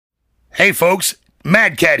Hey folks,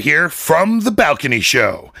 Mad Cat here from The Balcony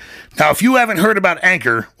Show. Now, if you haven't heard about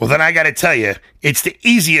Anchor, well then I gotta tell you, it's the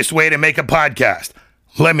easiest way to make a podcast.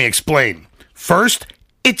 Let me explain. First,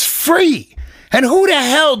 it's free. And who the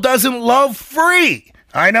hell doesn't love free?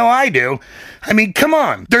 I know I do. I mean, come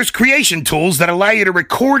on. There's creation tools that allow you to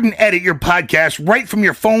record and edit your podcast right from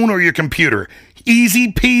your phone or your computer.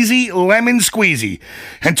 Easy peasy, lemon squeezy.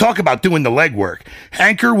 And talk about doing the legwork.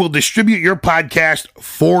 Anchor will distribute your podcast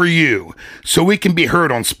for you, so it can be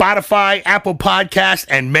heard on Spotify, Apple Podcasts,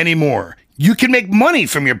 and many more. You can make money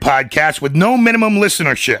from your podcast with no minimum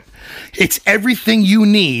listenership. It's everything you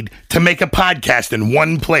need to make a podcast in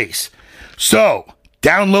one place. So,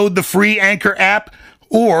 download the free Anchor app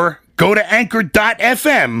or go to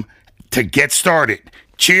anchor.fm to get started.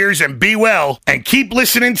 Cheers and be well, and keep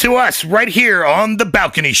listening to us right here on The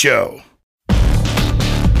Balcony Show.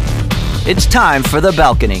 It's time for The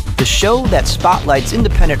Balcony, the show that spotlights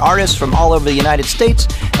independent artists from all over the United States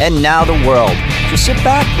and now the world. So sit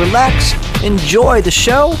back, relax, enjoy the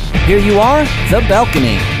show. Here you are, The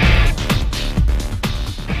Balcony.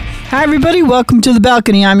 Hi, everybody. Welcome to The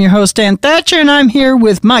Balcony. I'm your host, Dan Thatcher, and I'm here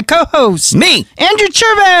with my co-host, Me. Andrew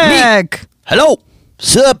Chervak. Hello.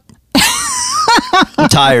 Sup? I'm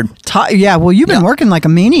tired. Yeah, well, you've been working like a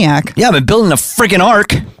maniac. Yeah, I've been building a freaking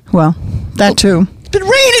ark. Well, that too. It's been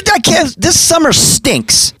raining. I can't. This summer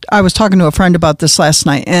stinks. I was talking to a friend about this last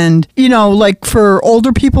night, and like for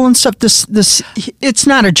older people and stuff, this it's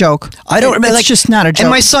not a joke. I don't remember. It's just not a joke. And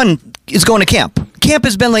my son is going to camp. Camp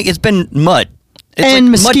has been it's been mud. It's and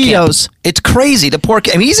like mosquitoes. It's crazy. The poor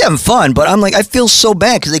kid. I mean, he's having fun, but I'm like, I feel so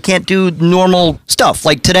bad because they can't do normal stuff.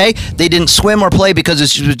 Like today, they didn't swim or play because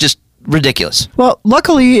it was just ridiculous. Well,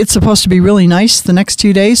 luckily, it's supposed to be really nice the next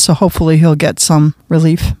 2 days, so hopefully he'll get some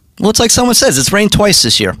relief. Well, it's like someone says, it's rained twice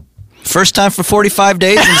this year. First time for 45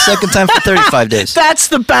 days and the second time for 35 days. That's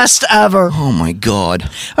the best ever. Oh, my God.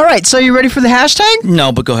 All right, so you ready for the hashtag?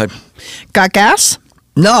 No, but go ahead. Got gas?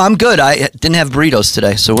 No, I'm good. I didn't have burritos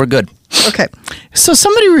today, so we're good. Okay. So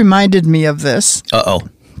somebody reminded me of this. Uh-oh.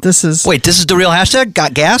 This is the real hashtag?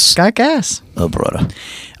 Got gas? Got gas. Oh, brother.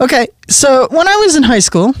 Okay, so when I was in high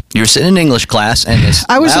school... You were sitting in English class and this...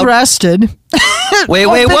 I was arrested. Wait,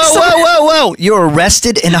 whoa. You were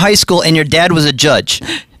arrested in high school and your dad was a judge.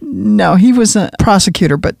 No, he was a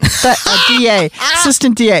prosecutor, but a DA,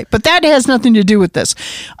 assistant DA. But that has nothing to do with this.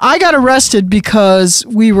 I got arrested because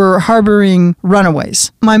we were harboring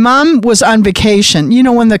runaways. My mom was on vacation. You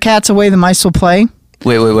know when the cat's away, the mice will play?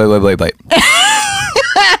 Wait.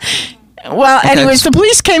 Well, okay. Anyways, the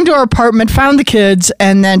police came to our apartment, found the kids,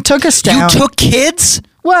 and then took us down. You took kids?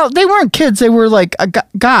 Well, they weren't kids. They were like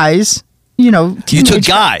guys, You took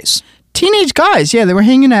guys? Teenage guys, yeah. They were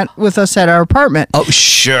hanging out with us at our apartment. Oh,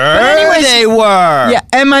 sure anyways, they were. Yeah,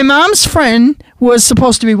 and my mom's friend was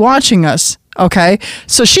supposed to be watching us, okay?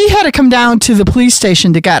 So she had to come down to the police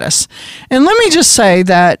station to get us. And let me just say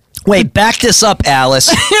that... Wait, back this up,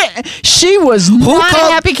 Alice. She was not a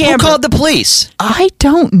happy camper. Who called the police? I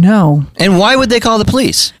don't know. And why would they call the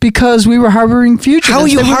police? Because we were harboring fugitives. How are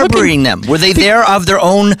you harboring them? Were they there of their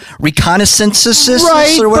own reconnaissances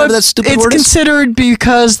right, or whatever that stupid word is? It's considered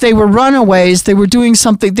because they were runaways. They were doing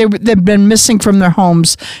something. They'd been missing from their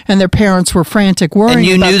homes, and their parents were frantic, worrying about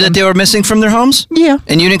them. And you knew that they were missing from their homes? Yeah.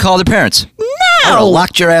 And you didn't call their parents? No. I would have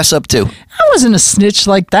locked your ass up, too. I wasn't a snitch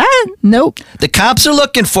like that. Nope. The cops are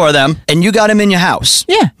looking for them, and you got them in your house.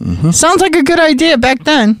 Yeah. Mm-hmm. Sounds like a good idea back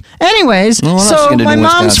then. Anyways, so my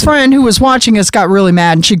mom's friend who was watching us got really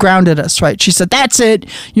mad, and she grounded us, right? She said, that's it.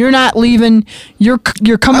 You're not leaving. You're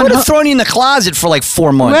coming. I would have thrown you in the closet for like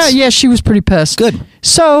 4 months. Well, yeah, she was pretty pissed. Good.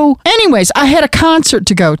 So, anyways, I had a concert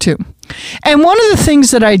to go to. And one of the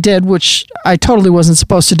things that I did, which I totally wasn't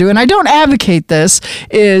supposed to do, and I don't advocate this,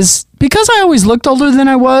 is because I always looked older than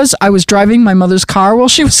I was driving my mother's car while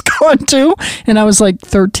she was going to, and I was like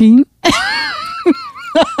 13.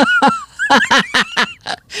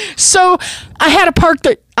 So I had a park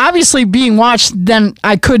that obviously being watched, then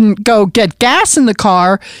I couldn't go get gas in the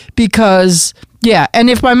car because... Yeah, and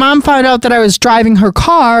if my mom found out that I was driving her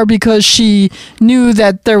car because she knew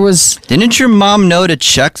that there was... Didn't your mom know to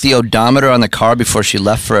check the odometer on the car before she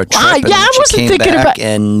left for a trip? Yeah, I wasn't thinking about...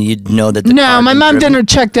 And you'd know that No, my mom didn't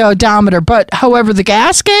check the odometer, but however, the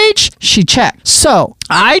gas gauge, she checked. So,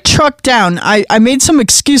 I trucked down. I made some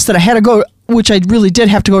excuse that I had to go... which I really did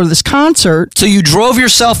have to go to this concert. So you drove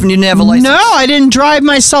yourself and you didn't have a license? No, I didn't drive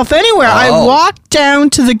myself anywhere. Oh. I walked down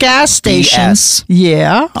to the gas station. BS.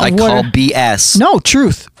 Yeah. I call BS. No,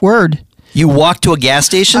 truth. Word. You walked to a gas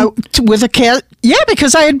station? With a cat? Yeah,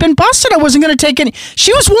 because I had been busted. I wasn't going to take any.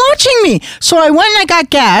 She was watching me. So I went and I got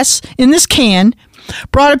gas in this can,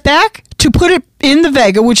 brought it back to put it in the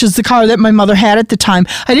Vega, which is the car that my mother had at the time.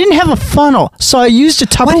 I didn't have a funnel, so I used a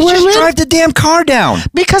Tupperware Why did you lid. just drive the damn car down?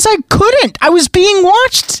 Because I couldn't. I was being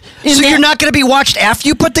watched. So you're not going to be watched after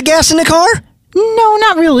you put the gas in the car? No,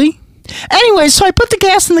 not really. Anyway, so I put the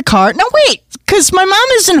gas in the car. Now wait, because my mom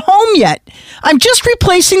isn't home yet. I'm just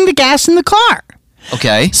replacing the gas in the car.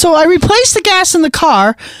 Okay. So I replaced the gas in the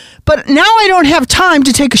car, but now I don't have time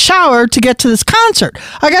to take a shower to get to this concert.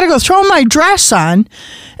 I got to go throw my dress on.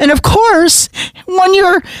 And of course, when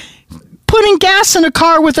you're putting gas in a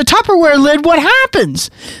car with a Tupperware lid, what happens?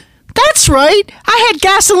 That's right. I had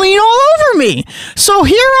gasoline all over me. So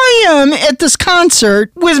here I am at this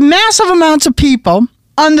concert with massive amounts of people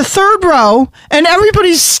on the third row, and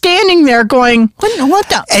everybody's standing there going, what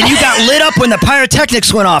the? And you got lit up when the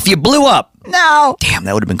pyrotechnics went off. You blew up. No. Damn,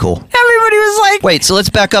 that would have been cool. Everybody was like... Wait, so let's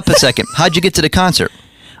back up a second. How'd you get to the concert?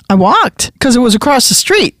 I walked, because it was across the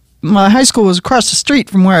street. My high school was across the street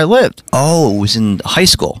from where I lived. Oh, it was in high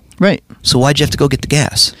school. Right. So why'd you have to go get the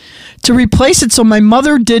gas? To replace it so my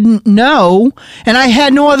mother didn't know, and I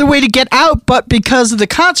had no other way to get out but because of the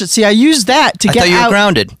concert. See, I used that to I get out. thought you were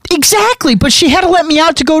grounded. Exactly, but she had to let me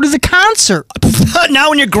out to go to the concert. Now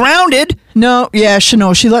when you're grounded... No, yeah, she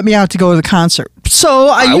let me out to go to the concert. So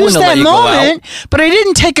I used wouldn't have that let you go moment, but I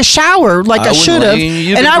didn't take a shower like I wouldn't should let have.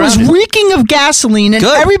 you And be I was grounded. reeking of gasoline, and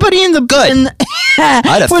Good. everybody in the... Good.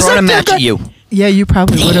 I'd have was thrown up a there match going- at you. Yeah, you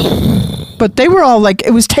probably would have. But they were all like,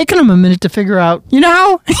 it was taking them a minute to figure out. You know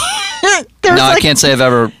how? There was No, I like- can't say I've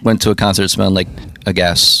ever went to a concert that smelled like a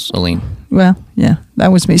gasoline. Well, yeah,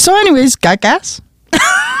 that was me. So anyways, got gas?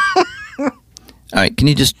 All right, can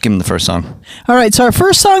you just give him the first song? All right, so our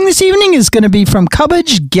first song this evening is going to be from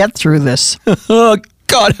Cubbage, Get Through This. Oh,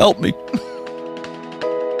 God help me.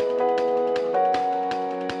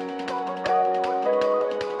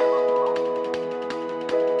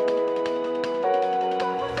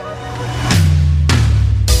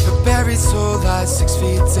 A buried soul lies 6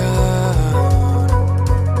 feet down,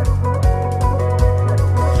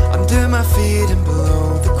 under my feet and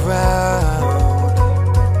below the ground.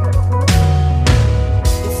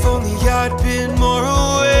 If only I'd been more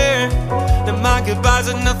aware that my goodbyes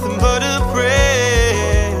are nothing but a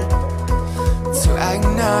prayer to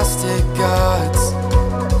agnostic gods.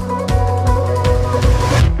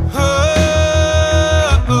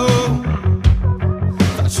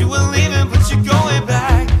 Thought you were leaving, but you're going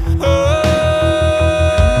back.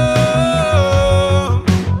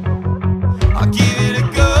 I'll give it a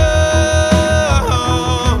go.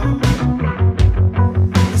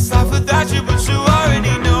 It's life without you, but you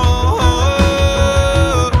already know.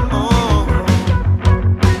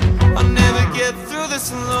 I'll never get through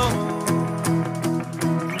this alone.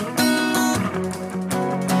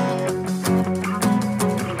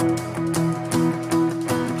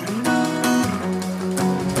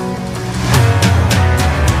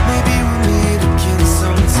 Maybe we'll meet again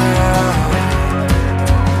sometime.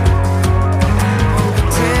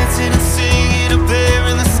 Dancing and singing up there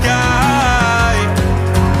in the sky.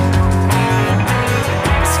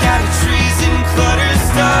 Scattered trees and cluttered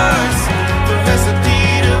stars, the recipe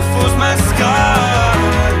to force my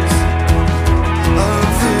scars of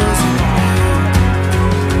losing you.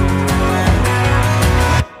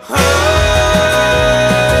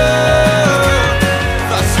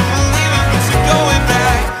 Thought you were leaving, but you're going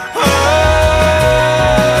back.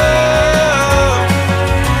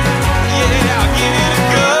 Yeah, I'll give it a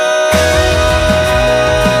go.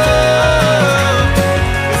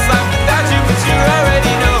 It's life without you, but you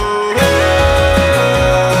already know.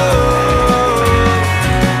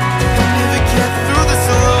 I'll never get through this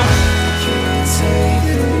alone. Can't take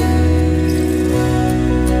it.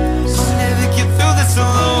 I'll never get through this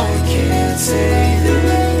alone. Can't take it.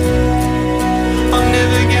 I'll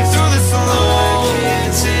never get through this alone.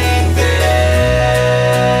 Can't take that.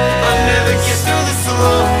 I'll never get through this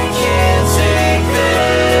alone. Can't take that.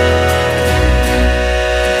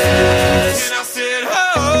 And I said, oh,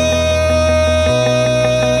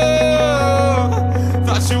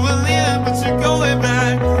 thought you were leaving, but you're going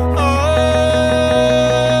back. Oh,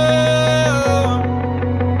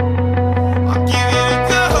 I'll give it a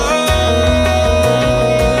go.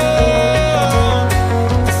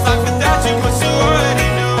 It's life without you, but you already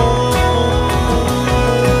know.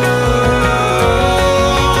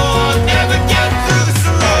 I'll never get through this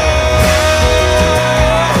alone.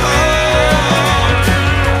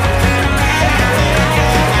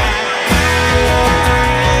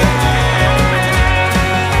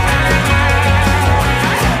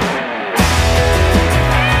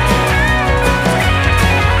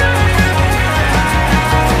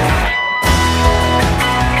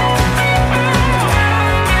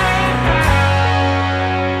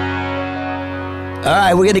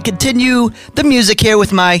 right, we're going to continue the music here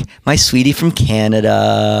with my sweetie from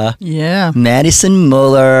Canada. Yeah. Madison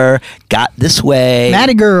Muller, Got This Way.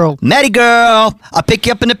 Maddie girl. Maddie girl, I'll pick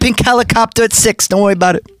you up in a pink helicopter at 6. Don't worry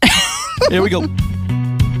about it. Here we go.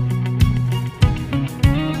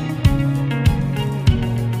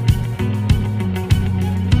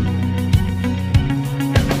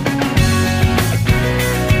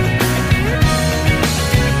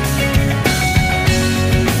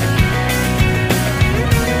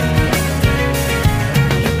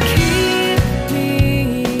 Keep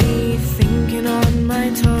me thinking on my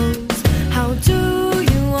toes. How do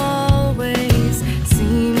you always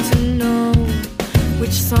seem to know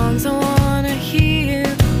which songs I wanna hear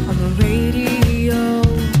on the radio?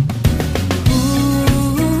 Who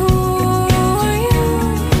are you?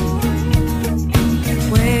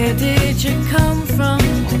 Where did you come from?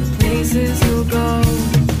 All the places you'll go.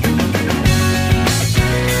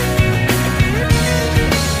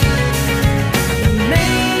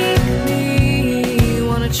 Make me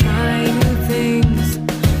wanna try new things,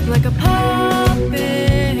 like a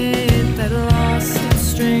puppet that lost its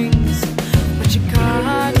strings. But you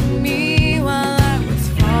caught me while I was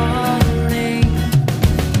falling.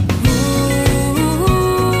 Who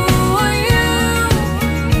are you?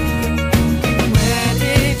 Where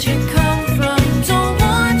did you come from? Don't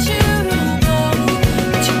want you to know,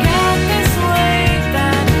 but you got this way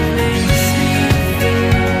that makes me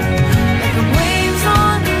feel like I'm waves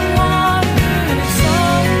on the water, and it's so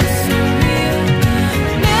surreal.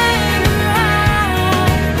 Never had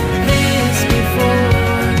this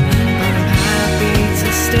before, but I'm happy to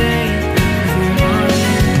stay if you want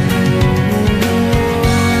more.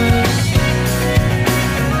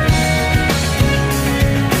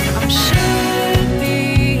 I'm sure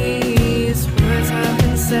these words have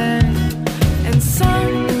been said and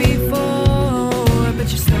sung before, but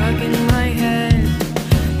you're stuck in my head.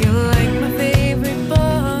 You're like my favorite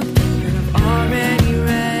book that I've already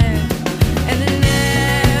read, and it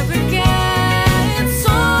never gets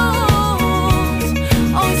old.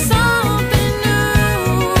 Always something new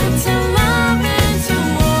to love and to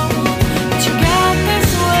hold. But you got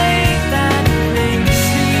this way that makes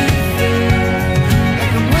me feel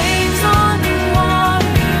like I'm waves on the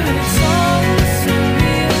water, and it's so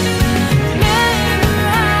surreal. Never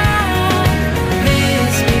had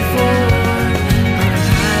this before, but I'm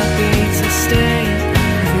happy to stay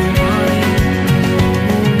if you want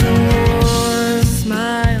more.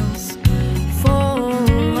 Smiles for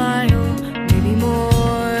a while, maybe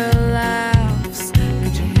more laughs.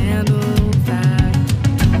 Could you handle that?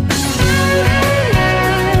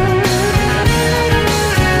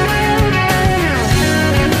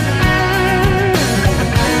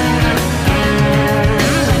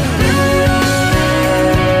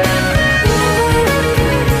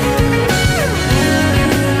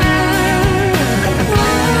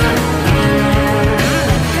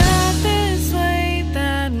 Got this way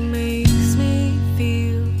that makes me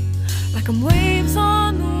feel like I'm waves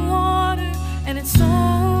on the water, and it's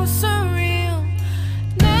so surreal.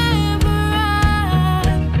 Never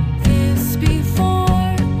had this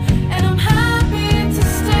before, and I'm happy to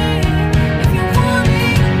stay if you want me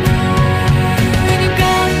more. And you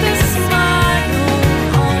got this smile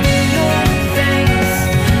on your face,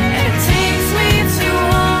 and it takes me to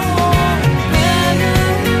a whole better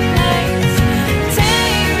place.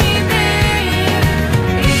 Take me there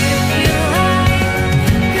if you like,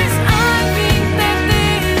 'cause I think that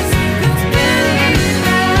this could be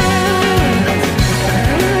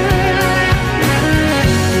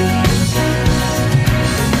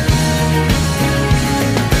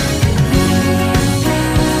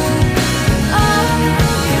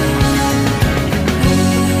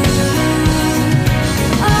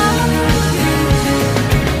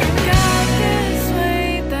Got this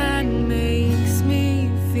way that makes me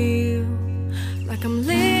feel like I'm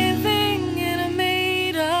living in a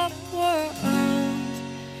made-up world,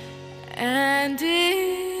 and it's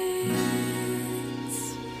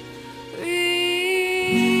real.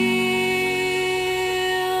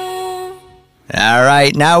 All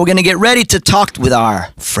right, now we're going to get ready to talk with our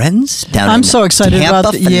friends down I'm in so excited Tampa,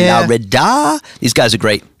 about yeah. Florida. These guys are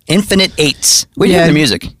great. Infinite Eights. Where do you Yeah. hear the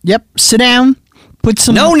music? Yep. Sit down. Put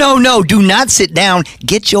some. No. Do not sit down.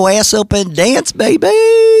 Get your ass up and dance, baby.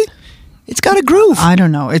 It's got a groove. I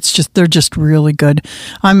don't know. It's just they're just really good.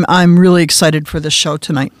 I'm really excited for this show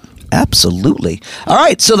tonight. Absolutely. All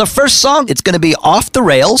right, so the first song, it's going to be Off the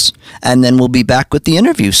Rails, and then we'll be back with the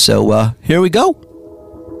interview. So here we go.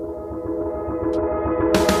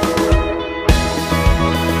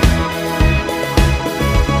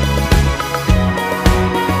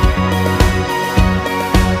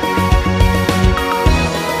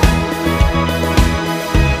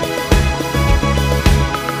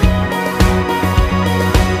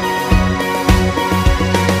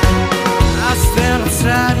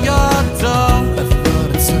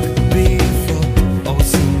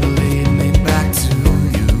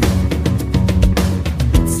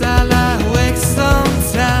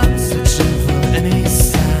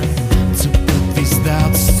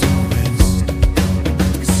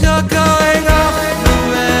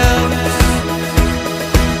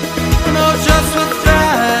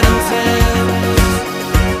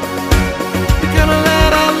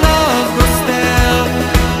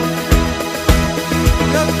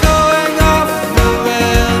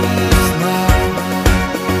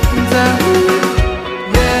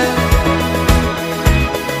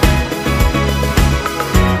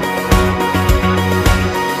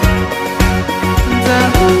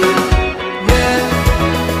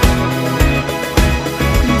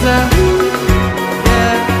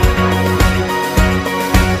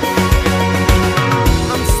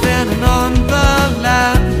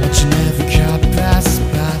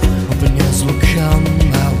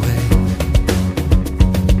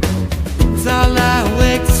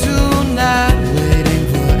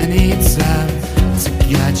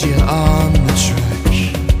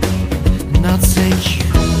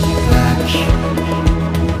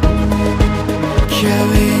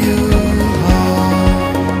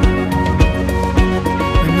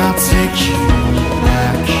 I'll take you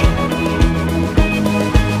back,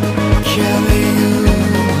 carry you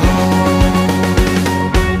home.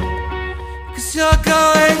 'Cause you're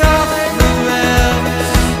going off the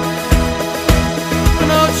rails. I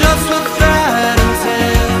know just what that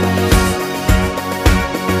entails.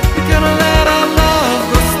 You're gonna let our love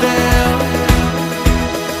go stale.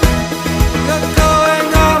 You're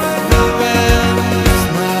going off the rails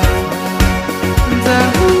now. And yeah.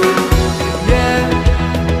 And yeah. And yeah.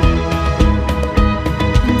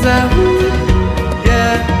 And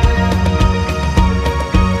yeah.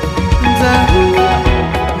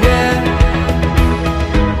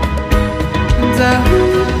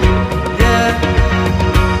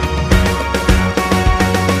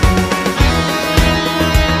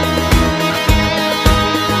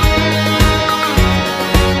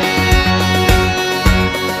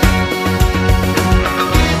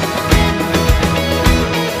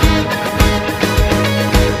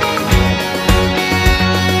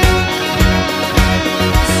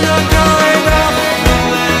 You're going off the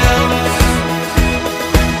rails.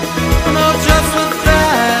 I know just what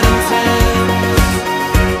that entails.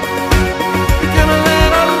 You're gonna let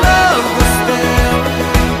our love go stale.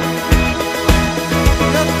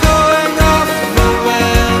 You're going off the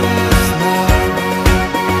rails now.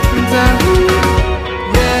 And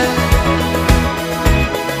yeah.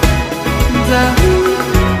 And yeah.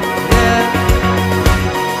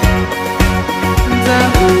 And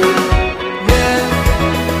yeah.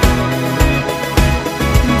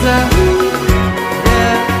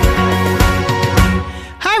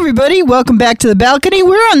 Hi, everybody. Welcome back to the balcony.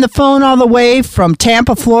 We're on the phone all the way from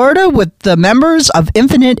Tampa, Florida, with the members of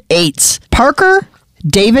Infinite Eights, Parker,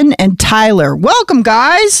 David, and Tyler. Welcome,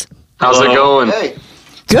 guys. How's it going?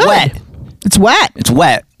 Good. wet. It's wet. It's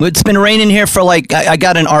wet. It's been raining here for I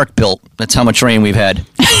got an ark built. That's how much rain we've had.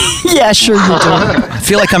 Yeah, sure you do. I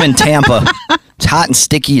feel like I'm in Tampa. It's hot and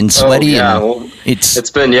sticky and sweaty. yeah, and well, it's It's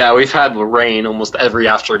been, we've had rain almost every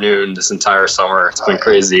afternoon this entire summer. It's been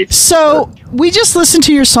crazy. So we just listened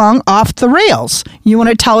to your song Off the Rails. You want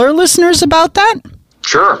to tell our listeners about that?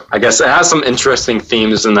 Sure. I guess it has some interesting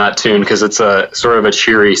themes in that tune because it's a sort of a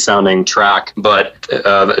cheery sounding track. But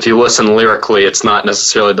if you listen lyrically, it's not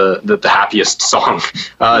necessarily the happiest song.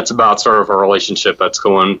 It's about sort of a relationship that's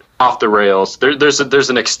going off the rails. There's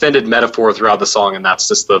an extended metaphor throughout the song, and that's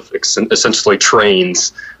just essentially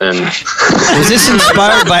trains. And was this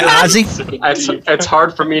inspired by Ozzy? it's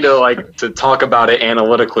hard for me to talk about it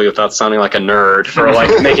analytically without sounding like a nerd for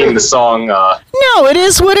making the song. No, it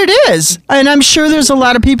is what it is. And I'm sure there's a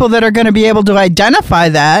lot of people that are going to be able to identify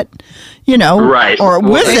that, Right. or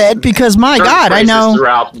with it, because my certain God, I phrases know.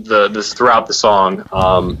 throughout the song,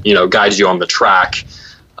 guides you on the track.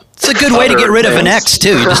 It's a good way to get rid of an ex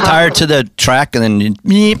too. You just tie her to the track and then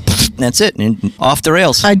that's it. And off the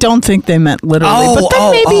rails. I don't think they meant literally, but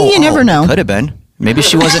then maybe you never know. Could have been. Maybe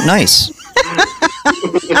she wasn't nice.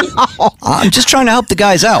 I'm just trying to help the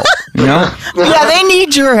guys out, Yeah, they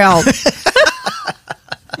need your help.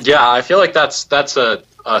 Yeah, I feel like that's a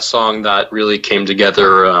song that really came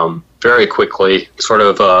together very quickly, sort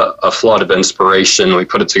of a flood of inspiration. We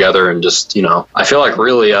put it together and just, I feel like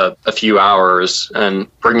really a few hours, and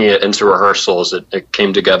bringing it into rehearsals, it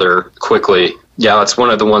came together quickly. Yeah, that's one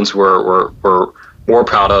of the ones we're more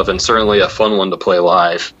proud of, and certainly a fun one to play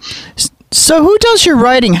live. So who does your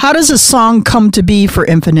writing? How does a song come to be for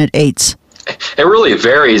Infinite Eights? It really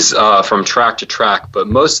varies from track to track, but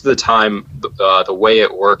most of the time, the way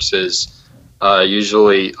it works is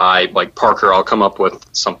usually Parker, I'll come up with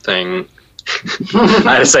something. I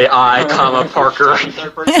had to say Parker.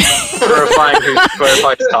 clarifying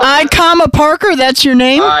Parker, that's your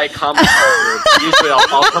name? Parker. Usually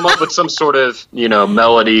I'll come up with some sort of,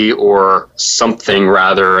 melody or something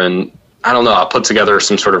rather, and I don't know, I'll put together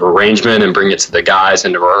some sort of arrangement and bring it to the guys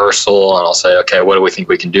into rehearsal, and I'll say, okay, what do we think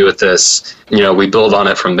we can do with this? We build on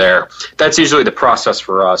it from there. That's usually the process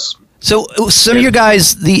for us. So some of your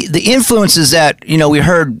guys, the influences that, we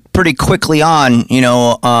heard pretty quickly on,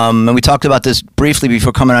 and we talked about this briefly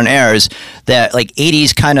before coming on air, is that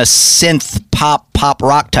 80s kind of synth pop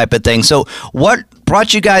rock type of thing. So what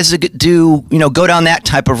brought you guys to do, go down that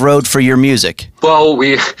type of road for your music? Well,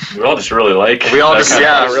 we all just really like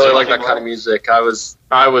really like that kind of music. I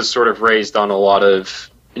was sort of raised on a lot of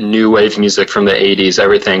new wave music from the 80s,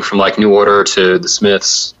 everything from New Order to the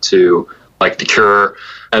Smiths to The Cure.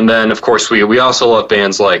 And then, of course, we also love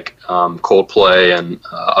bands like Coldplay and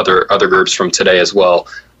other groups from today as well.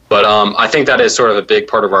 But I think that is sort of a big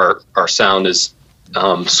part of our sound is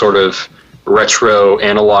sort of retro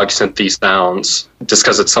analog synthy sounds, just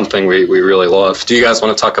because it's something we really love. Do you guys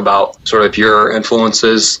want to talk about sort of your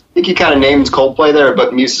influences? I think you kind of named Coldplay there,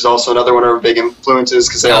 but Muse is also another one of our big influences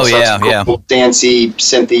because they also have some cool, dancey,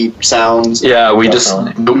 synthy sounds. Yeah, we just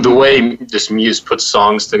the way this Muse puts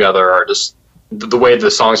songs together are just the way the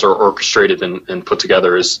songs are orchestrated and put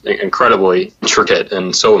together is incredibly intricate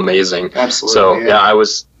and so amazing. Absolutely. So yeah,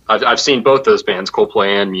 I've seen both those bands,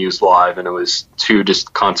 Coldplay and Muse, live, and it was two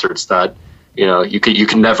just concerts that you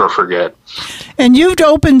can never forget. And you've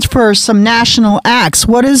opened for some national acts.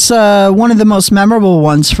 What is one of the most memorable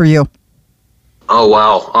ones for you? Oh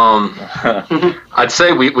wow, I'd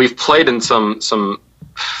say we've played in some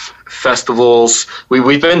festivals.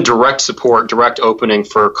 We've been direct opening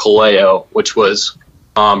for Kaleo, which was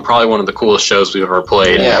probably one of the coolest shows we've ever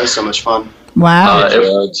played. Yeah, it was so much fun. Wow.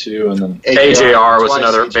 Too, and then AJR was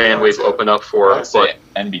another band we've opened up for. But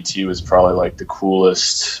NBT was probably like the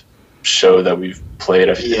coolest show that we've played.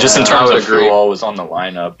 Just in I terms would of agree. who all was on the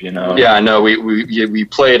lineup, Yeah, no, we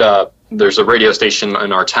played. There's a radio station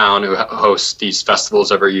in our town who hosts these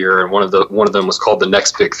festivals every year, and one of them was called The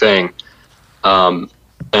Next Big Thing, and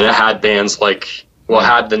it had bands like it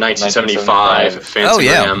had the 1975, Fancy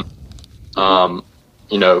Ram,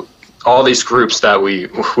 all these groups that we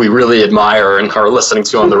really admire and are listening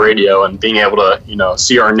to on the radio, and being able to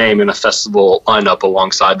see our name in a festival lineup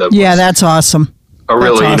alongside them. Yeah, that's awesome. A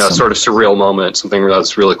really awesome. sort of surreal moment, something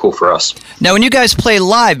that's really cool for us. Now, when you guys play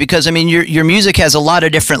live, because I mean, your music has a lot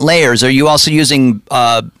of different layers. Are you also using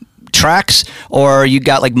tracks, or you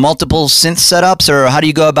got like multiple synth setups, or how do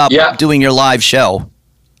you go about doing your live show?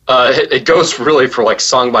 It goes really for like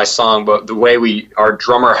song by song, but the way our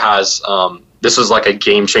drummer has this is like a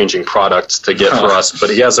game-changing product to get for us, but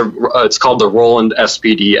he has it's called the Roland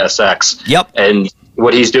SPD SX. Yep. And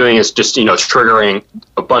what he's doing is just triggering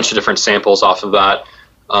a bunch of different samples off of that,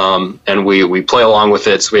 and we play along with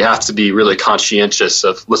it. So we have to be really conscientious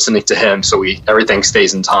of listening to him, so everything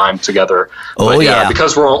stays in time together. Oh, but yeah.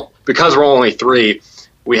 Because we're only three,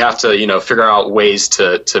 we have to figure out ways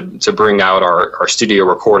to bring out our studio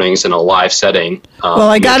recordings in a live setting. Well,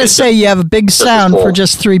 I got to say, you have a big sound for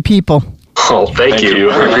just three people. Oh, thank you.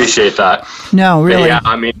 I appreciate that. No, really. But yeah,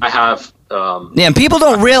 I mean, I have. And people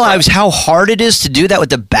don't realize how hard it is to do that with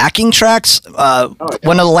the backing tracks. One of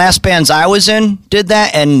the last bands I was in did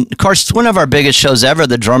that, and of course, it's one of our biggest shows ever.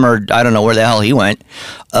 The drummer, I don't know where the hell he went.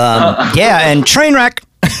 And Trainwreck.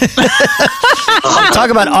 Talk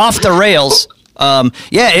about off the rails. I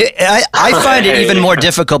find it even more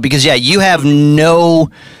difficult because you've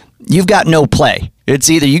got no play. It's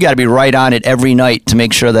either you got to be right on it every night to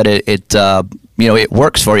make sure that it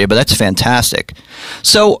works for you. But that's fantastic.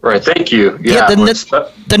 So right, thank you.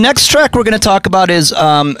 The next track we're going to talk about is,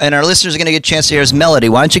 and our listeners are going to get a chance to hear, is Melody.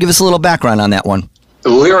 Why don't you give us a little background on that one?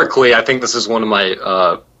 Lyrically, I think this is one of my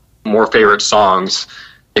more favorite songs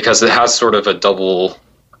because it has sort of a double,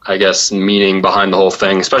 I guess, meaning behind the whole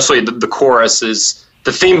thing. Especially the chorus is.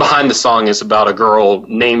 The theme behind the song is about a girl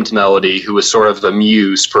named Melody who was sort of the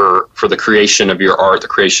muse for the creation of your art, the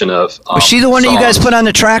creation of Was she the one that you guys put on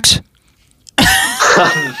the tracks?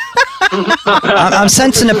 I'm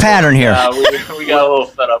sensing a pattern here. We got a little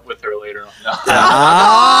fed up with her later on.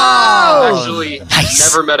 Actually,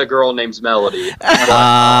 never met a girl named Melody.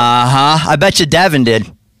 I bet you Devin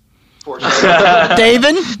did.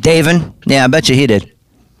 Davin? Yeah, I bet you he did.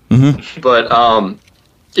 Mm-hmm. But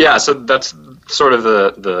so that's sort of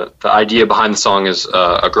the idea behind the song is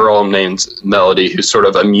a girl named Melody who's sort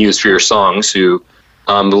of a muse for your songs who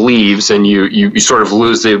leaves, and you sort of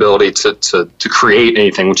lose the ability to create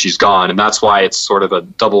anything when she's gone, and that's why it's sort of a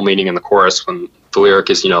double meaning in the chorus when the lyric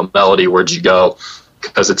is Melody, where'd you go?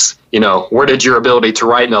 Because it's where did your ability to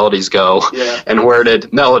write melodies go, and where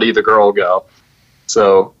did Melody the girl go?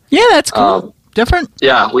 So that's cool. Different.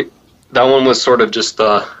 Yeah, that one was sort of just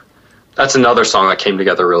that's another song that came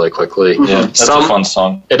together really quickly. Yeah, that's a fun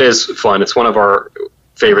song. It is fun. It's one of our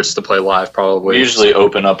favorites to play live, probably. We usually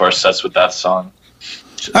open up our sets with that song.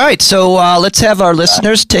 All right, so let's have our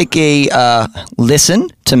listeners take a listen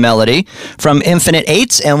to Melody from Infinite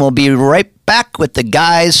Eights, and we'll be right back with the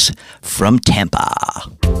guys from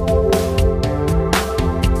Tampa.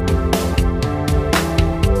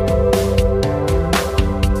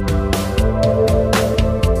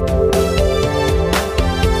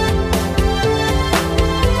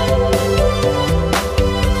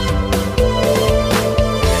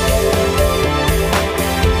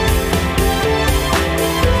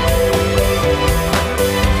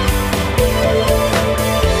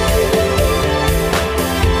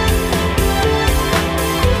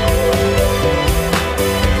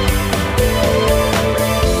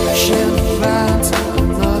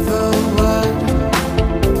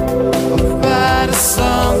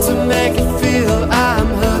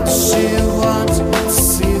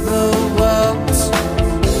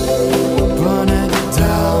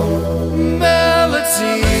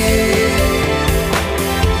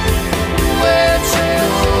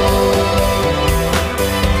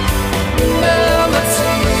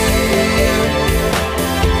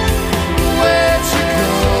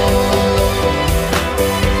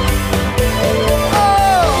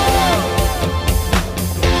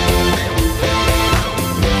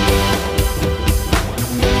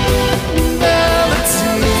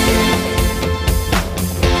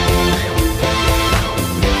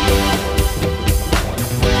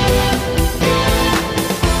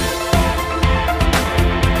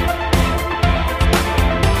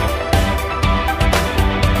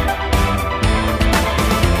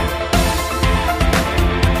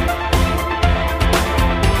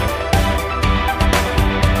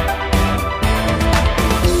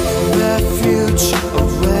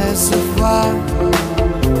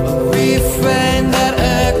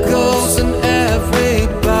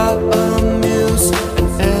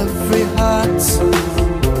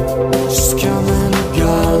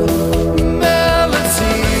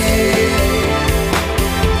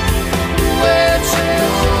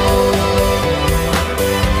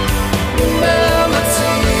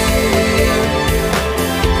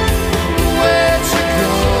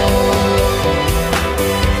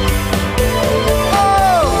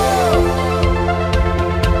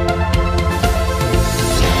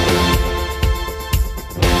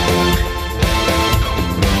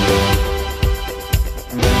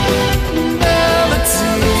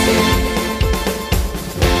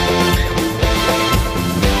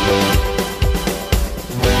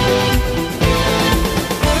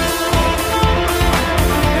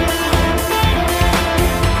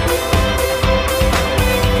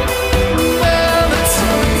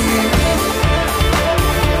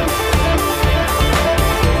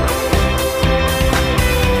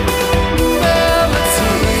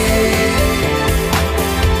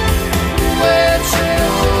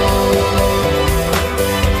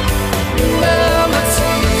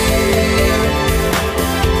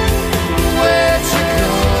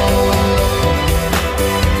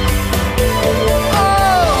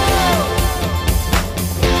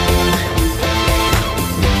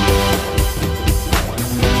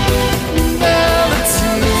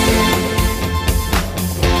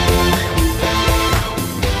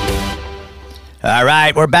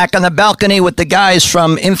 right, we're back on the balcony with the guys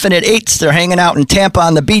from Infinite Eights. They're hanging out in Tampa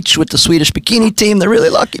on the beach with the Swedish bikini team. They're really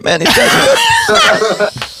lucky, man. These guys are good.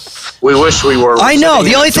 We wish we were. I know.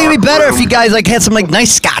 The only thing would be better if you guys like had some like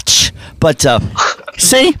nice scotch. But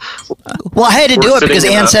see, well, I had to do it because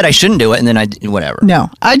Ann said I shouldn't do it, and then I whatever. No,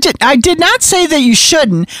 I did not say that you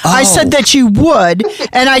shouldn't. I said that you would,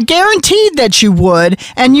 and I guaranteed that you would,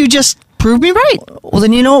 and you just proved me right. Well,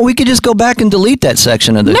 then you know what? We could just go back and delete that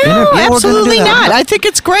section of the. No, absolutely not. I think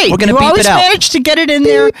it's great. We're gonna you beep always it out. manage to get it in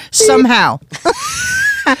there somehow.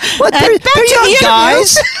 What? They're young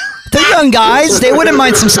guys. They're young guys. They wouldn't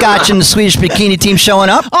mind some scotch and the Swedish bikini team showing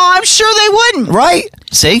up. Oh, I'm sure they wouldn't. Right?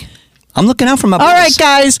 See? I'm looking out for my boys. All right,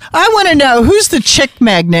 guys. I want to know who's the chick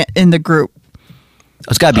magnet in the group.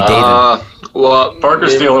 It's got to be David. Well,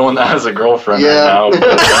 Parker's the only one that has a girlfriend right now.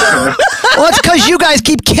 But, well, it's because you guys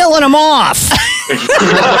keep killing them off.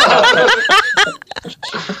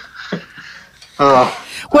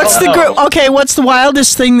 What's the group? Okay, what's the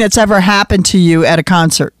wildest thing that's ever happened to you at a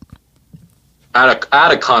concert?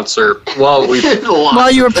 At a concert, well, while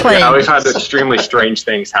you were playing. Yeah, we've had extremely strange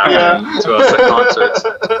things happen to us at concerts,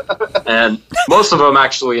 and most of them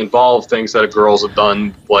actually involve things that girls have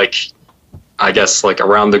done, like I guess like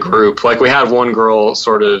around the group. Like we had one girl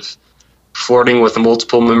sort of flirting with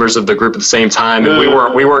multiple members of the group at the same time, and we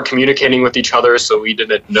weren't communicating with each other, so we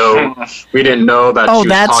didn't know that. Oh, she was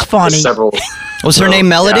that's talking funny. To several. Was her name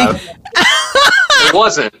Melody? Yeah. It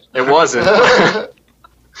wasn't.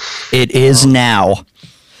 It is now.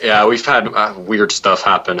 Yeah, we've had weird stuff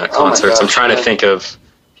happen at concerts. I'm trying to think of.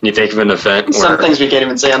 Can you think of an event? Some things we can't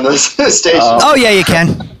even say on this station. Oh yeah, you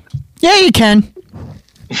can. Yeah, you can.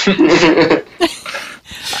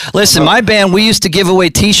 Listen, my band, we used to give away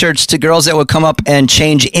T-shirts to girls that would come up and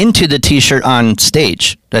change into the T-shirt on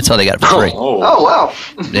stage. That's how they got it for free. Oh wow.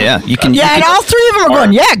 Yeah, you can. Yeah, and all three of them are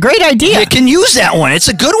going. Yeah, great idea. You can use that one. It's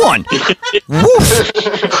a good one. Woof.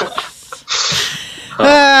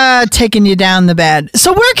 Taking you down the bad.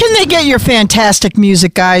 So where can they get your fantastic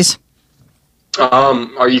music, guys?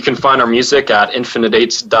 Or you can find our music at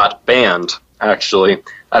infiniteeights.band. Actually,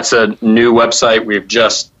 that's a new website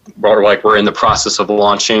we're in the process of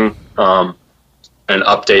launching and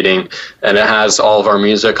updating, and it has all of our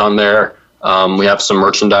music on there. We have some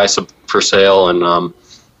merchandise for sale, and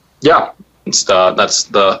that's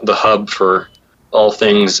the hub for all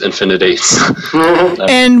things Infinite Eights.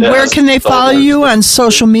 And where can they follow you on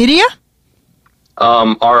social media?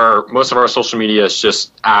 Most of our social media is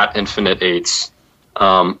just at Infinite Eights,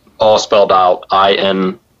 all spelled out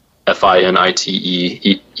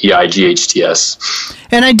INFINITEEIGHTS.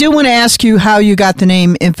 And I do want to ask you how you got the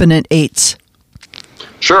name Infinite Eights.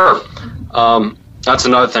 Sure. That's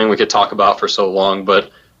another thing we could talk about for so long,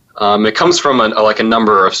 but it comes from a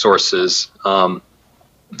number of sources.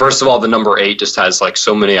 First of all, the number 8 just has like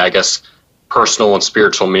so many, I guess, personal and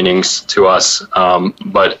spiritual meanings to us.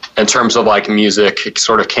 But in terms of like music, it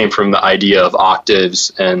sort of came from the idea of octaves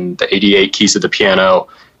and the 88 keys of the piano,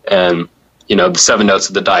 and the 7 notes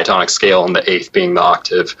of the diatonic scale, and the 8th being the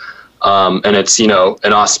octave. And it's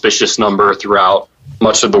an auspicious number throughout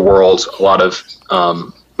much of the world. A lot of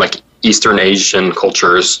like Eastern Asian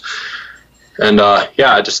cultures. And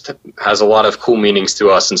it just has a lot of cool meanings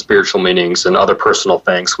to us, and spiritual meanings and other personal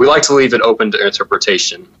things. We like to leave it open to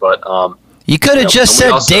interpretation, but you could have just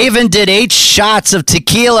said David did 8 shots of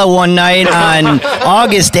tequila one night on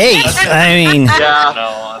August 8th. I mean,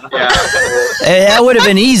 that would have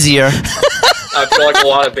been easier. I feel like a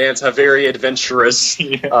lot of bands have very adventurous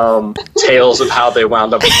tales of how they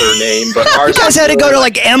wound up with their name, but ours. You guys had to go to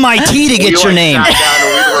like MIT to get your name. Sat down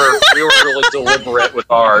and we were really deliberate with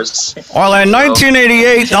ours. Well, in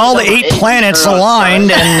 1988, all the 8 planets aligned,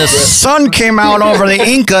 and the sun came out over the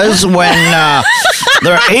Incas when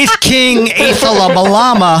their 8th king,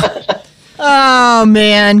 Aethelbalama. Oh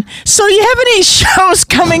man! So you have any shows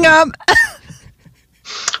coming up?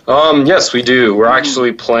 Yes, we do. We're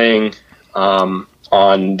actually playing on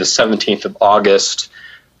the 17th of August,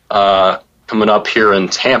 coming up here in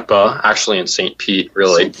Tampa, actually in St. Pete,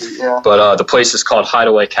 really. But the place is called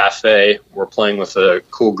Hideaway Cafe. We're playing with a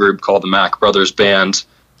cool group called the Mac Brothers Band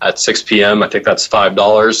at 6 p.m. I think that's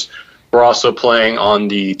 $5. We're also playing on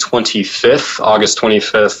the 25th, August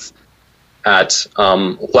 25th, at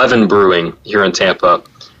Levin Brewing here in Tampa.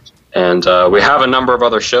 And we have a number of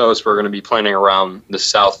other shows. We're going to be playing around the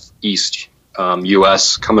southeast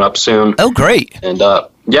U.S. coming up soon. Oh, great. And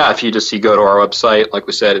if you go to our website, like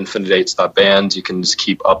we said, infiniteeights.band, you can just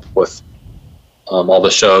keep up with all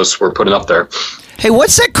the shows we're putting up there. Hey,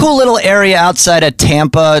 what's that cool little area outside of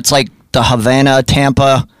Tampa? It's like the Havana,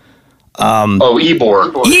 Tampa.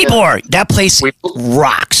 Ybor. Ybor. That place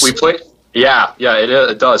rocks. We Yeah,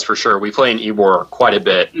 it does for sure. We play in Ybor quite a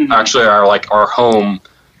bit. Actually, our home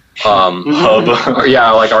hub.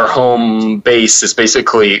 Like our home base is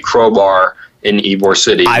basically Crowbar in Ybor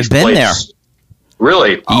City. I've been there.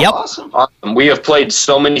 Really? Yep. Awesome. We have played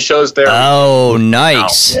so many shows there. Oh,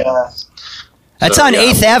 nice. Yeah. That's So, on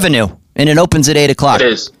 8th Avenue, and it opens at 8 o'clock. It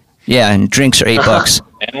is. Yeah, and drinks are $8.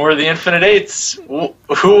 And we're the Infinite Eights. Who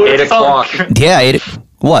would 8 have thunk? o'clock. Yeah,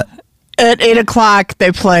 what? At 8 o'clock,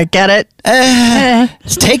 they play. Get it?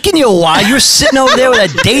 It's taking you a while. You're sitting over there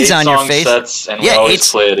with a daze on your Song face. Sets, and Yeah, we always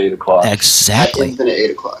it's- play at 8 o'clock. Exactly. Infinite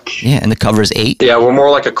 8 o'clock. Yeah, and the cover is 8. Yeah, we're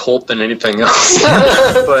more like a cult than anything else.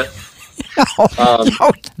 But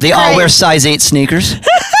They all wear size 8 sneakers.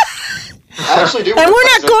 I actually do. And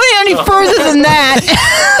we're not going any further than that.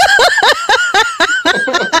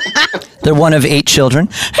 They're one of 8 children.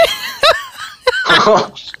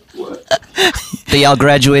 They all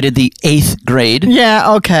graduated the 8th grade.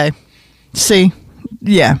 Yeah, okay. See?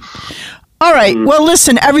 Yeah. All right. Well,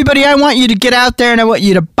 listen, everybody, I want you to get out there and I want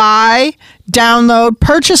you to buy, download,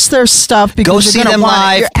 purchase their stuff because Go you're see gonna them want it.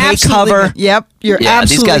 live, You're pay absolutely- cover. Yep. You're Yeah,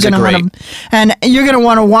 these absolutely guys are going to want great. them. And you're going to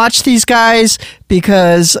want to watch these guys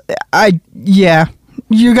because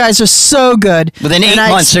you guys are so good. Within 8 And I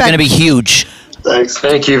months, they're going to expect- be huge. Thanks.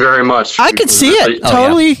 thank you very much. I could see it.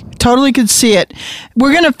 Oh, yeah. Totally could see it.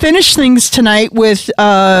 We're going to finish things tonight with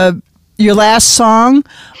your last song,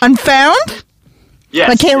 Unfound. Yes.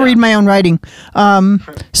 I can't read my own writing.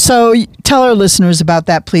 So tell our listeners about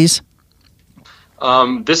that, please.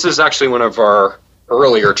 This is actually one of our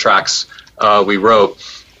earlier tracks we wrote,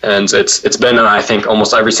 and it's been in, I think,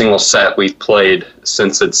 almost every single set we've played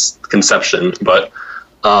since its conception. But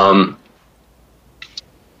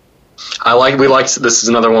this is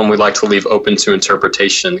another one we like to leave open to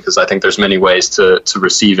interpretation because I think there's many ways to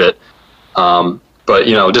receive it. But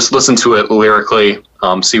just listen to it lyrically,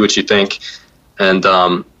 see what you think. And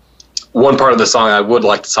one part of the song I would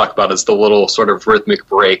like to talk about is the little sort of rhythmic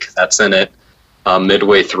break that's in it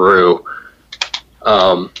midway through,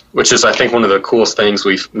 which is, I think, one of the coolest things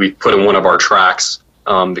we've put in one of our tracks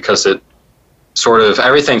because it sort of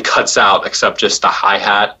everything cuts out except just a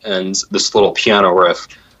hi-hat and this little piano riff.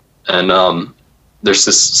 And there's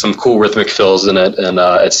some cool rhythmic fills in it, and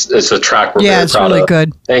it's a track we're very it's proud really of.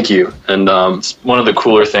 good. Thank you. And It's one of the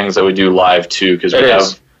cooler things that we do live, too, because we It have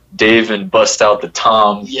is. Dave and bust out the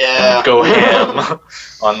tom. Yeah. Go ham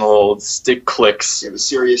on the little stick clicks. We have a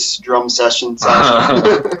serious drum session.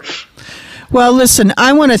 Well, listen,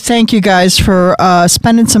 I want to thank you guys for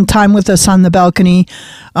spending some time with us on the balcony.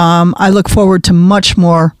 I look forward to much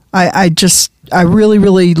more. I really,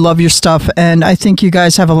 really love your stuff, and I think you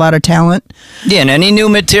guys have a lot of talent. Yeah, and any new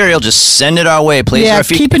material, just send it our way, please. Yeah, Or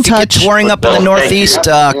if you, keep in if you get touch. touring up in the Thank you. Northeast,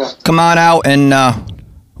 come on out, and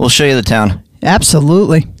we'll show you the town.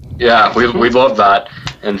 Absolutely. yeah, we love that.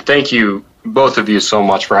 And thank you, both of you, so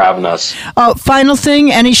much for having us. Final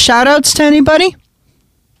thing, any shout-outs to anybody?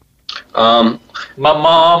 My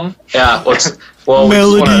mom. Yeah, we just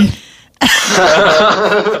Melody.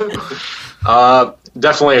 wanna,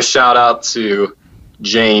 definitely a shout out to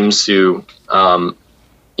James, who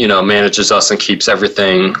manages us and keeps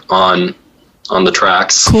everything on the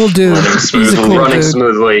tracks. Cool dude. Running He's a smoothly. cool running dude.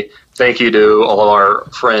 smoothly. Thank you to all our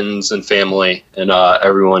friends and family and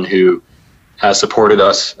everyone who has supported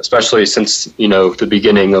us, especially since the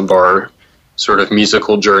beginning of our sort of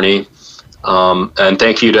musical journey. And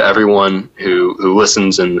thank you to everyone who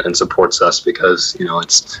listens and supports us, because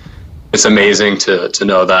it's amazing to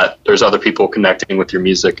know that there's other people connecting with your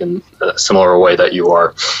music in a similar way that you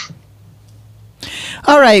are.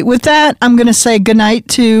 All right, with that, I'm going to say goodnight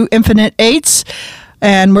to Infinite Eights,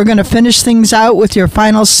 and we're going to finish things out with your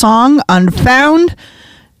final song, Unfound.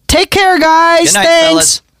 Take care, guys. Good night, Thanks.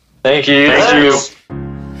 fellas. Thank you.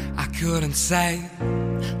 I couldn't say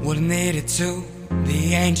what I needed to.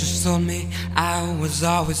 The angels told me I was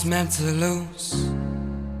always meant to lose.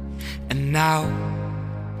 And now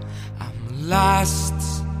I'm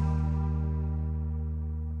lost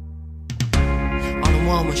on a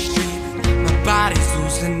one-way street. My body's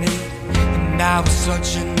losing it. And I was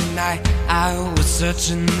searching, I was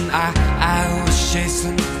searching, I was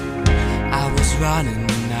chasing, I was running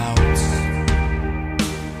out.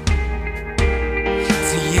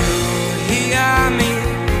 Do you hear me?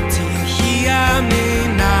 Do you hear me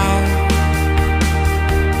now?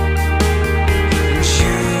 And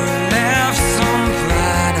you left some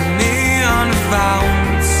part of me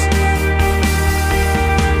unfound.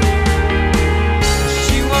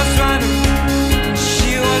 She was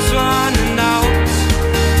running out.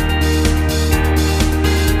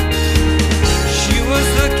 She was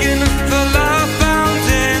looking for love found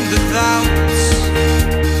in the clouds.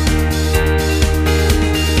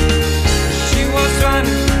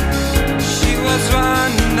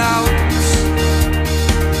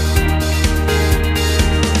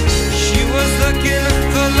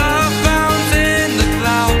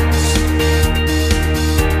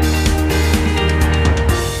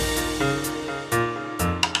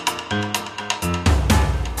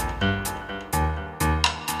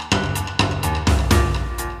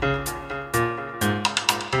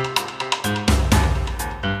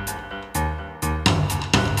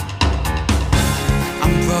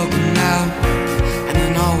 out, and I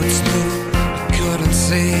know it's new. You couldn't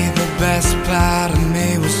see the best part of me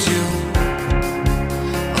was you.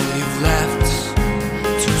 Oh, you've left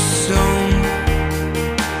too soon.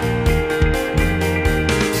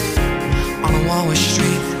 On a one-way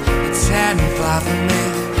street, it's heading far from me.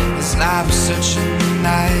 This life was such a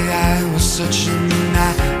night, I was such a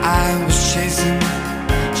night. I was chasing,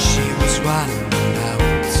 she was running out.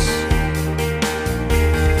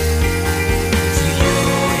 Do you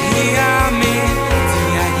hear me? Do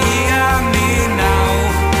you hear me now?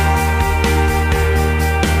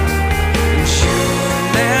 And you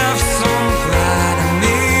left some part of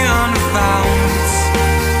me unfound.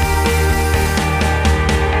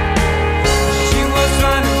 She was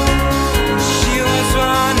running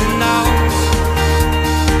out.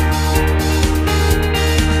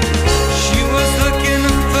 She was looking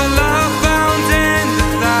for love found in the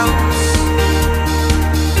clouds.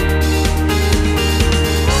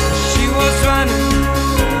 She was running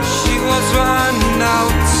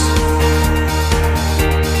out.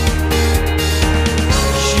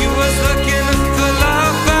 She was looking for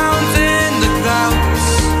love found in the clouds.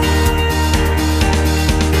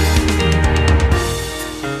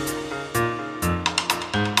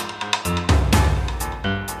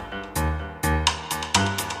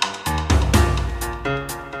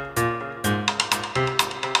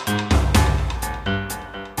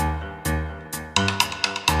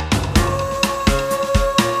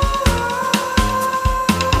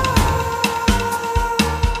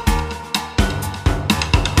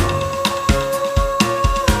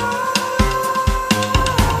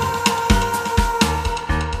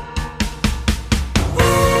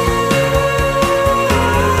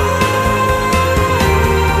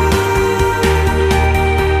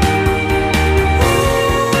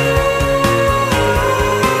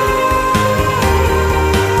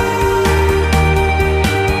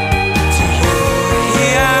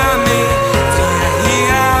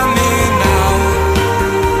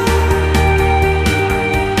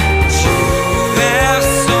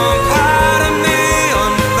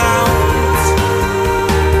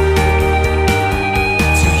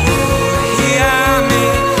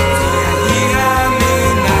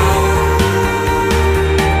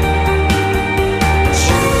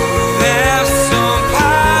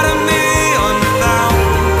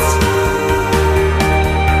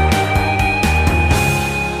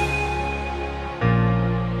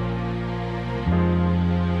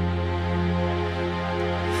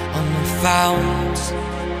 Unfound.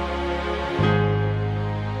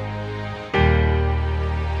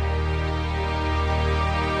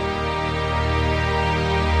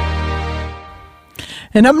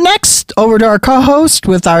 And up next, over to our co-host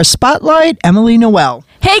with our spotlight, Emily Noel.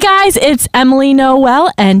 Hey guys, it's Emily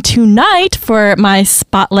Noel, and tonight for my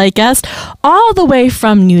spotlight guest, all the way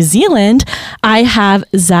from New Zealand, I have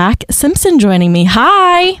Zach Simpson joining me.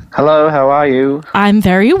 Hi. Hello, how are you? I'm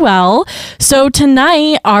very well. So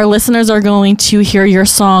tonight, our listeners are going to hear your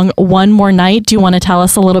song, One More Night. Do you want to tell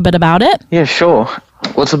us a little bit about it? Yeah, sure.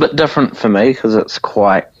 Well, it's a bit different for me because it's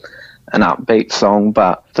quite an upbeat song,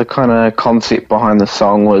 but the kind of concept behind the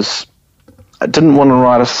song was I didn't want to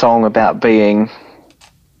write a song about being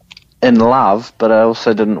in love, but I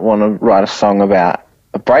also didn't want to write a song about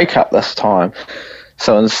a breakup this time.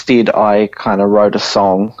 So instead I kind of wrote a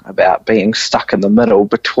song about being stuck in the middle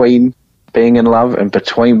between being in love and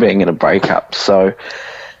between being in a breakup. So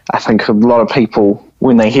I think a lot of people,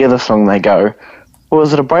 when they hear the song, they go, well,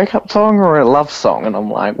 is it a breakup song or a love song? And I'm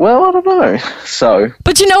like, well, I don't know. So,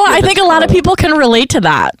 but you know what? I think a lot of people can relate to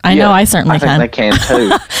that. I know I certainly can. I think they can too.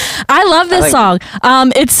 I love this song.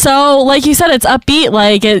 It's so, like you said, it's upbeat.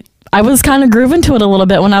 Like I was kind of grooving to it a little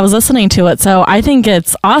bit when I was listening to it. So I think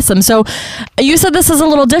it's awesome. So you said this is a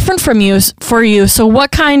little different for you. So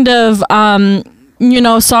what kind of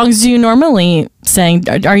songs do you normally sing?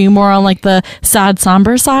 Are you more on like the sad,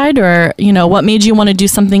 somber side, or what made you want to do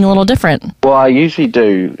something a little different? Well, I usually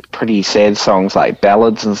do pretty sad songs like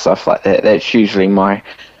ballads and stuff like that. That's usually my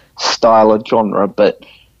style of genre, but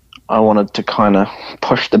I wanted to kind of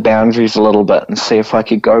push the boundaries a little bit and see if I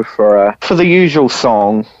could go for the usual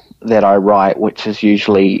song that I write, which is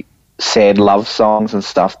usually sad love songs and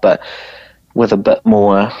stuff, but with a bit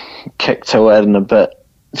more kick to it and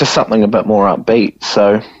just something a bit more upbeat.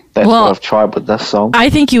 So that's what I've tried with this song. I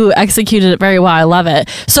think you executed it very well. I love it.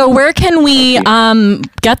 So where can we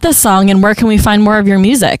get this song, and where can we find more of your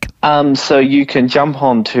music? So you can jump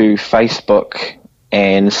onto Facebook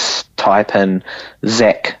and type in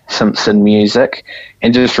Zach Simpson Music,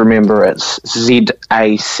 and just remember it's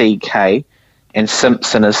ZACK, and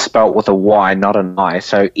Simpson is spelt with a Y, not an I,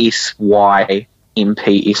 so SYMPSON.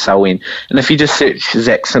 MPSON. And if you just search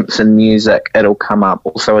Zach Simpson Music, it'll come up.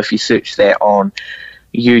 Also, if you search that on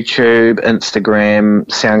YouTube, Instagram,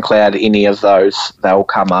 SoundCloud, any of those, they'll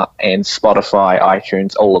come up, and Spotify,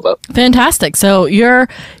 iTunes, all of it. Fantastic. So you're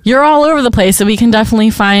all over the place, so we can definitely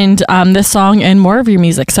find this song and more of your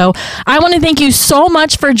music. So I want to thank you so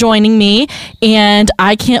much for joining me, and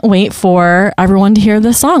I can't wait for everyone to hear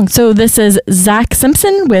this song. So this is Zach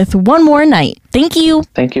Simpson with One More Night. Thank you.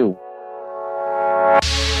 Thank you.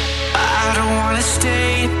 I don't wanna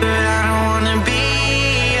stay, but I don't wanna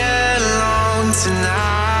be alone tonight.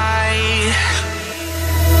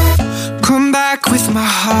 Come back with my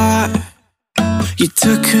heart. You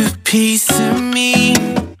took a piece of me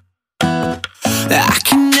that I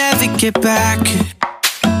can never get back,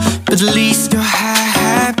 but at least you're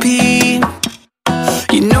happy.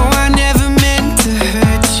 You know I never meant to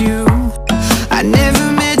hurt you. I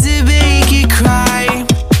never meant to make you cry,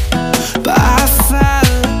 but I fell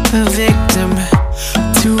a victim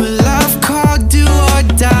to a love called do or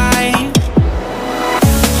die.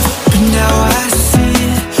 But now I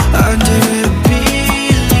sit under a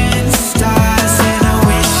billion stars and I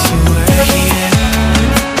wish you were here.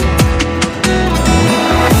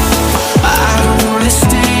 I don't wanna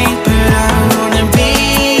stay, but I don't wanna be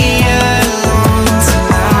alone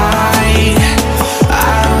tonight. I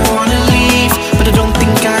don't wanna leave, but I don't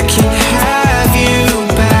think I can have you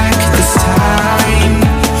back this time.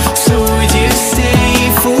 So would you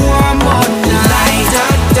stay for one more night? Da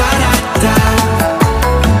da da da.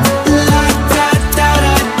 La da da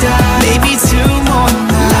da da. Maybe two more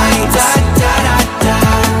nights. Da da da da.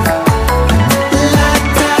 La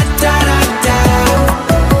da da da da.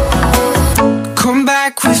 Come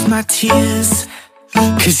back with my tears,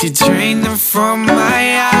 'cause you drained them from my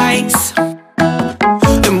eyes.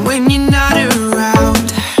 And when you're not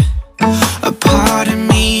around, a part of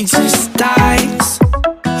me just dies.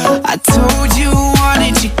 I told you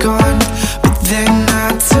wanted you gone, but then I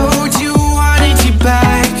told you wanted you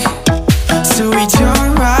back. So we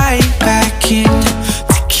jump right back in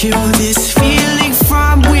to kill this feeling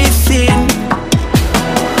from within.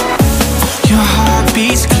 Your heart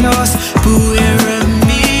beats close, but we're a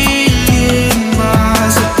million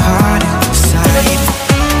miles apart inside.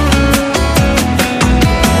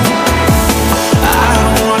 I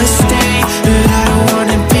don't wanna stay, but I don't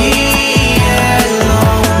wanna be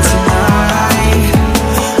alone tonight.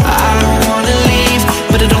 I don't wanna leave,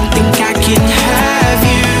 but I don't think I can have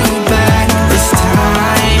you back this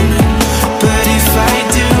time. But if I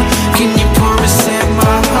do, can you promise that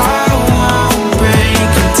my heart won't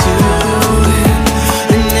break in two?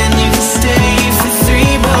 And then you can stay for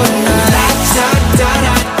 3 more nights. La da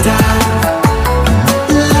da da.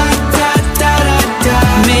 La da da da da.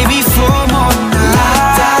 Maybe 4 more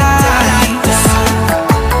nights. La da da da.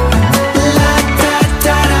 La da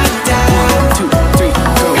da da da. 1, 2, 3,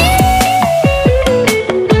 go.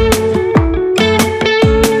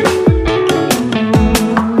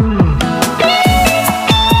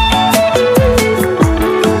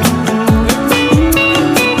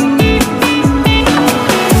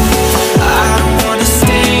 I don't wanna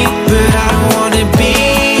stay, but I don't wanna be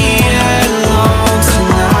alone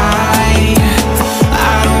tonight.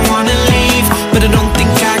 I don't wanna leave, but I don't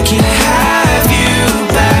think I can have you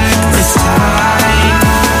back this time.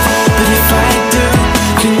 But if I do,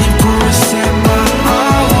 can you promise that my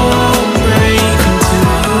heart won't break in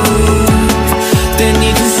two? Then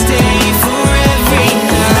you can stay for every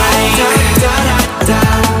night. Da da da.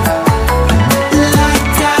 La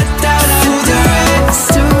da da da. For the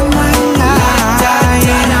rest of my life. La da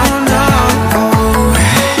da da.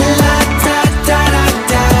 La da da da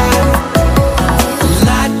da.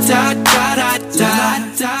 La da da da da.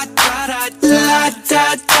 La da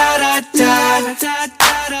da da da.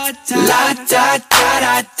 La da da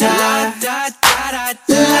da da.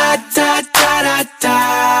 La da da da da.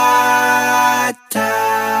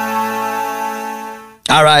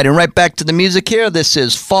 All right, and right back to the music here. This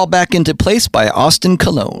is Fall Back Into Place by Austin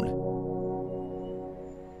Cologne.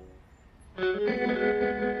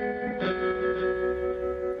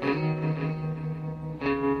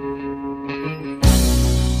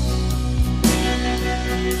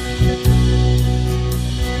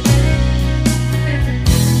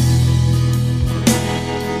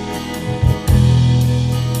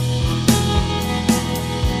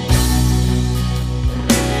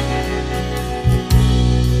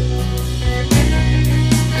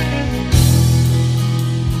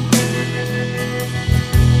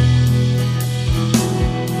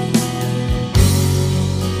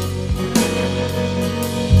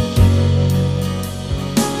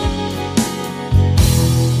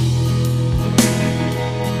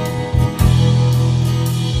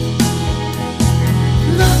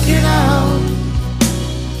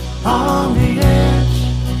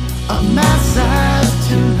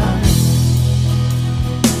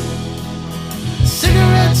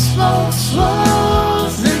 smoke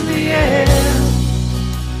swirls in the air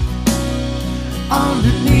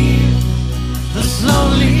underneath the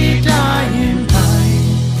slowly dying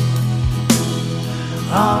light.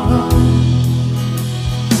 Our own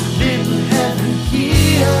little heaven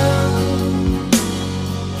here.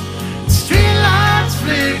 Streetlights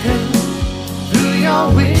flicker through your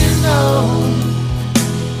window,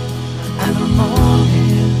 and the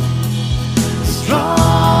morning is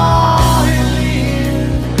drawing in.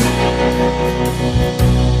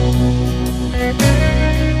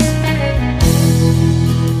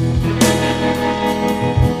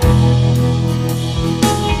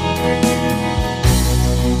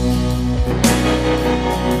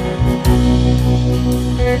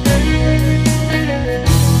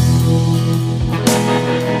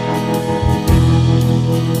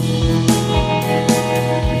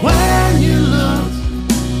 When you looked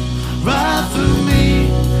right through me,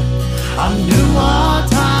 I knew our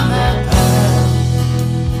time had passed.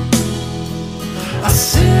 A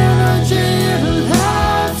synergy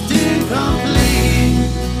left incomplete.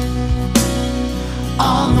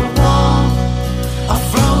 On the wall, a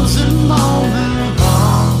frozen moment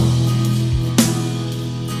long.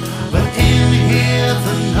 But in here,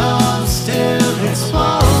 the north still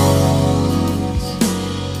explodes.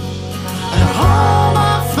 At home,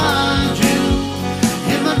 I find you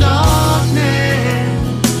in the darkness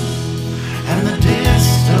and the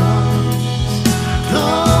distance.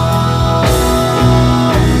 Close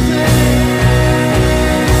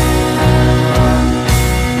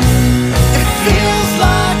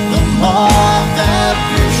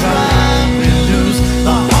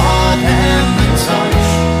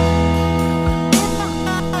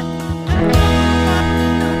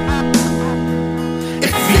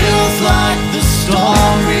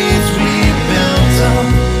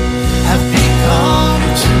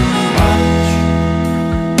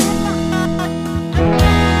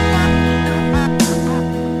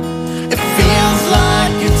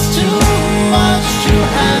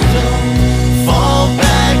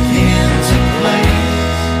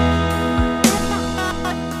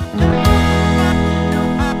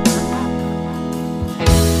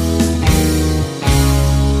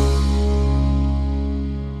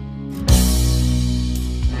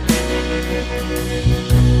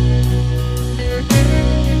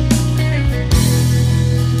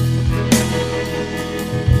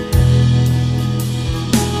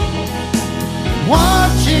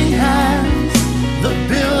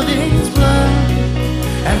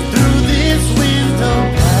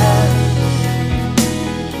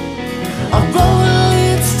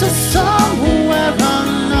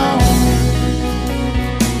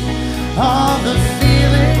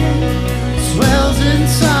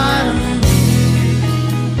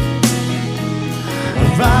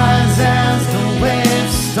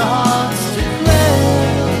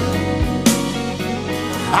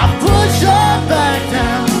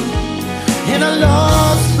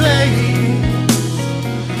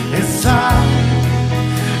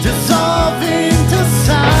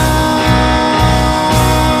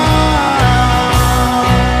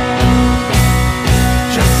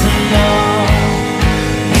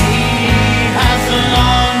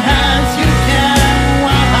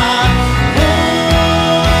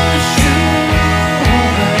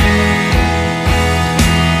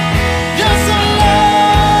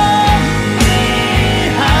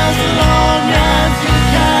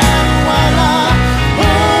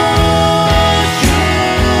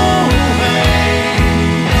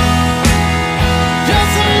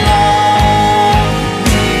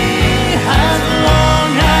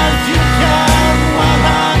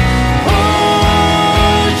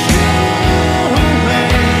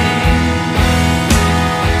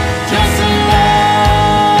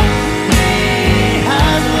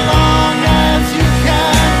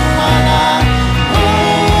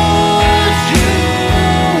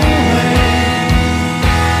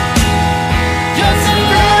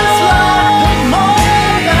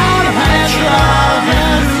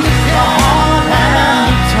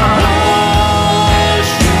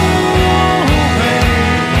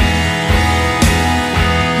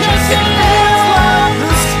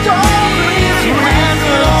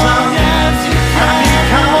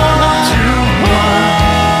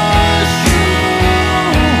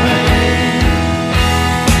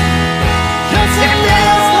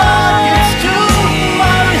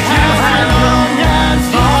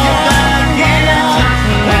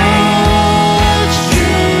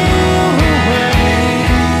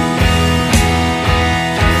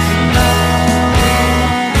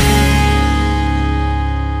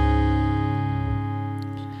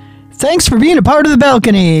Thanks for being a part of The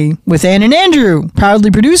Balcony with Ann and Andrew.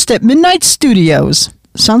 Proudly produced at Midnight Studios.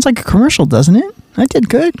 Sounds like a commercial, doesn't it? I did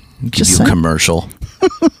good. Give you a commercial.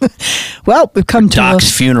 Well, we've come to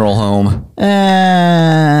Doc's funeral home.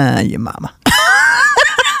 Your mama.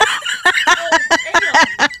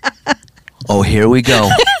 Oh, here we go.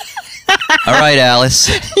 All right, Alice.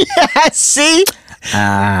 Yeah, see?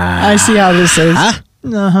 I see how this is.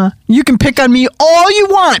 Uh-huh. You can pick on me all you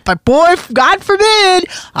want, but boy, God forbid,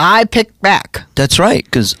 I pick back. That's right,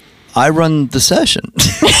 because I run the session.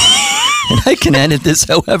 And I can edit this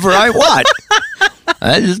however I want.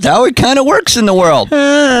 That's just how it kind of works in the world.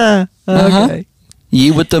 Okay. Ye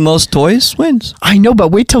with the most toys wins. I know, but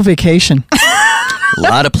wait till vacation. A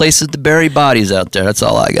lot of places to bury bodies out there. That's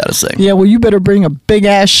all I got to say. Yeah, well, you better bring a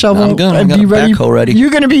big-ass shovel I'm gonna. and I got be a ready. backhoe ready. You're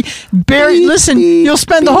going to be buried. Listen, you'll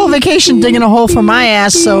spend the whole vacation digging a hole for my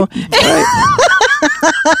ass, so... Right.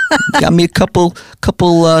 Got me a couple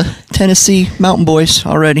Tennessee mountain boys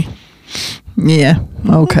already. Yeah,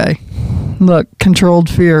 okay. Look, controlled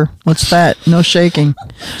fear. What's that? No shaking.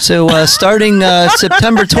 So starting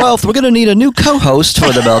September 12th, we're going to need a new co-host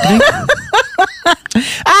for The Balcony.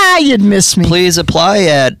 You'd miss me. Please apply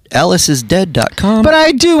at AliceIsDead.com. But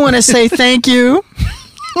I do want to say thank you.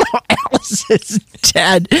 Alice is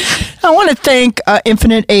dead. I want to thank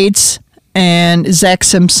Infinite Eights and Zach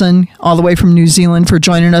Simpson, all the way from New Zealand, for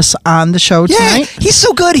joining us on the show tonight. He's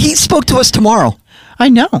so good. He spoke to us tomorrow. I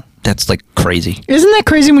know. That's like crazy. Isn't that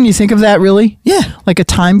crazy when you think of that, really? Yeah. Like a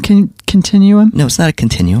time continuum? No, it's not a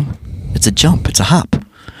continuum. It's a jump. It's a hop.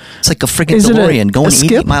 It's like a friggin' Is it DeLorean going a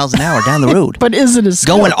skip? 80 miles an hour down the road. But is it a skip?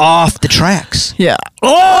 Going off the tracks. Yeah.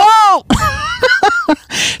 Oh!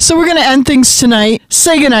 So we're going to end things tonight.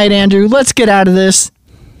 Say goodnight, Andrew. Let's get out of this.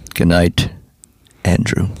 Good night,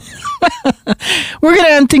 Andrew. We're going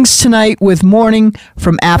to end things tonight with Morning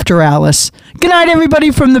from After Alice. Good night,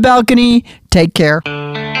 everybody from The Balcony. Take care.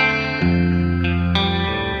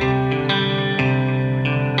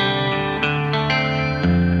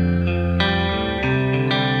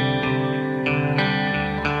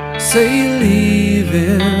 Say you're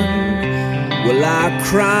leaving, will I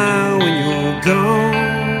cry when you're gone?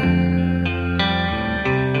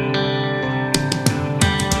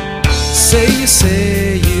 Say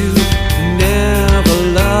you never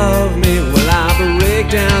love me, will I break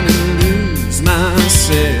down and lose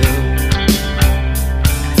myself?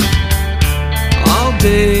 All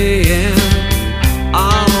day and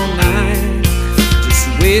all night, just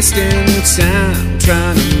wasting time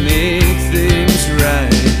trying to make things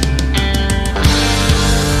right.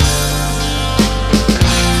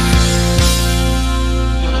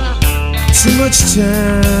 Too much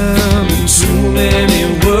time and too many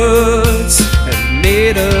words have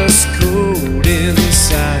made us cold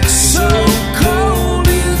inside. So cold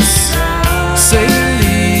inside. Say you're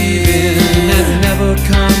leaving and never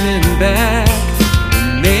coming back.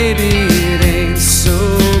 Maybe it ain't so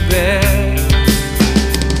bad.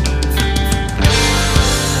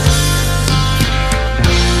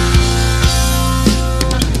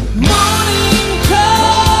 Morning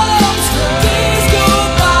comes, days go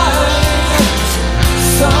by.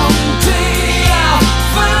 Someday I'll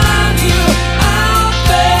find you out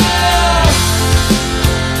there.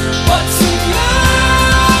 But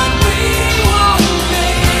tonight we won't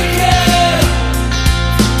make it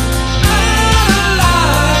alive.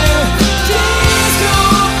 Days go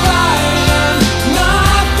by and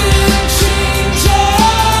nothing changes.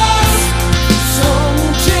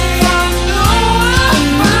 Someday I know I'll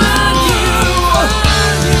find you.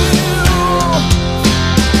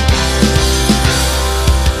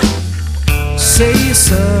 Say you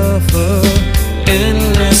suffer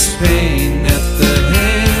endless pain at the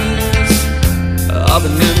hands of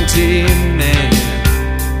an empty man.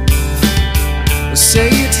 Say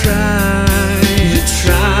you try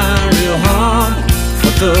real hard,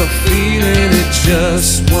 but the feeling